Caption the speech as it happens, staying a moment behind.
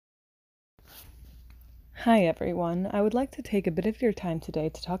Hi everyone, I would like to take a bit of your time today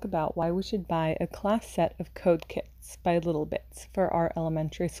to talk about why we should buy a class set of CodeKits by Little Bits for our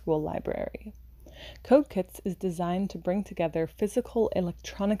elementary school library. CodeKits is designed to bring together physical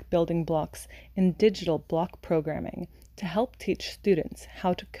electronic building blocks and digital block programming to help teach students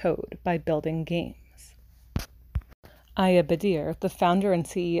how to code by building games. Aya Badir, the founder and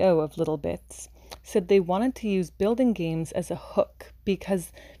CEO of Little Bits, said they wanted to use building games as a hook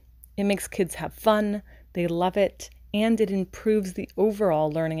because it makes kids have fun, they love it, and it improves the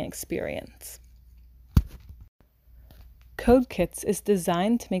overall learning experience. CodeKits is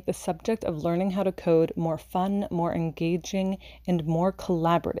designed to make the subject of learning how to code more fun, more engaging, and more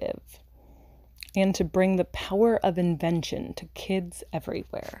collaborative, and to bring the power of invention to kids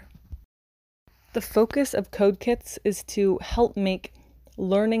everywhere. The focus of CodeKits is to help make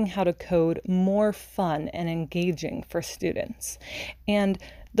learning how to code more fun and engaging for students. And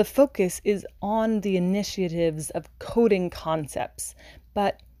the focus is on the initiatives of coding concepts,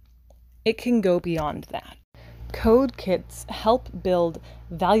 but it can go beyond that. CodeKits help build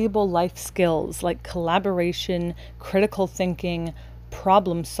valuable life skills like collaboration, critical thinking,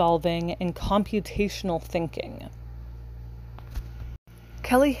 problem solving, and computational thinking.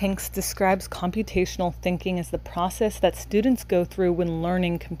 Kelly Hinks describes computational thinking as the process that students go through when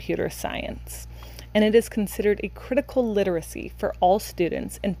learning computer science, and it is considered a critical literacy for all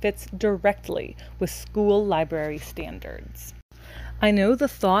students and fits directly with school library standards. I know the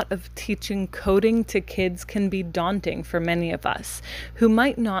thought of teaching coding to kids can be daunting for many of us who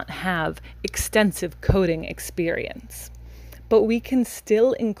might not have extensive coding experience, but we can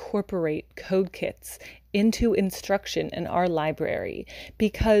still incorporate CodeKits into instruction in our library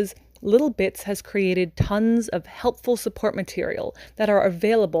because Little Bits has created tons of helpful support material that are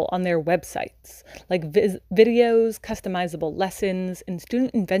available on their websites, like videos, customizable lessons, and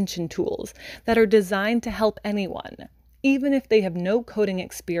student invention tools that are designed to help anyone, even if they have no coding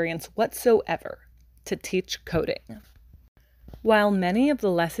experience whatsoever, to teach coding. While many of the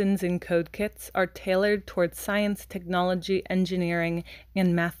lessons in CodeKits are tailored towards science, technology, engineering,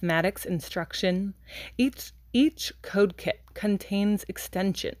 and mathematics instruction, each CodeKit contains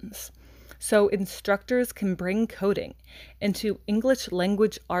extensions, so instructors can bring coding into English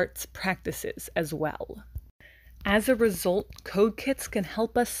language arts practices as well. As a result, CodeKits can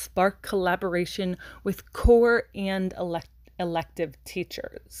help us spark collaboration with core and elective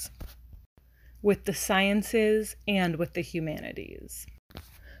teachers, with the sciences and with the humanities.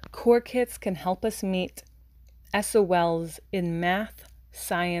 Core kits can help us meet SOLs in math,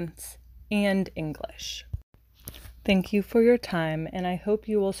 science, and English. Thank you for your time, and I hope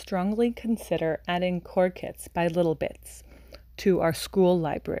you will strongly consider adding Core Kits by Little Bits to our school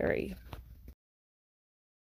library.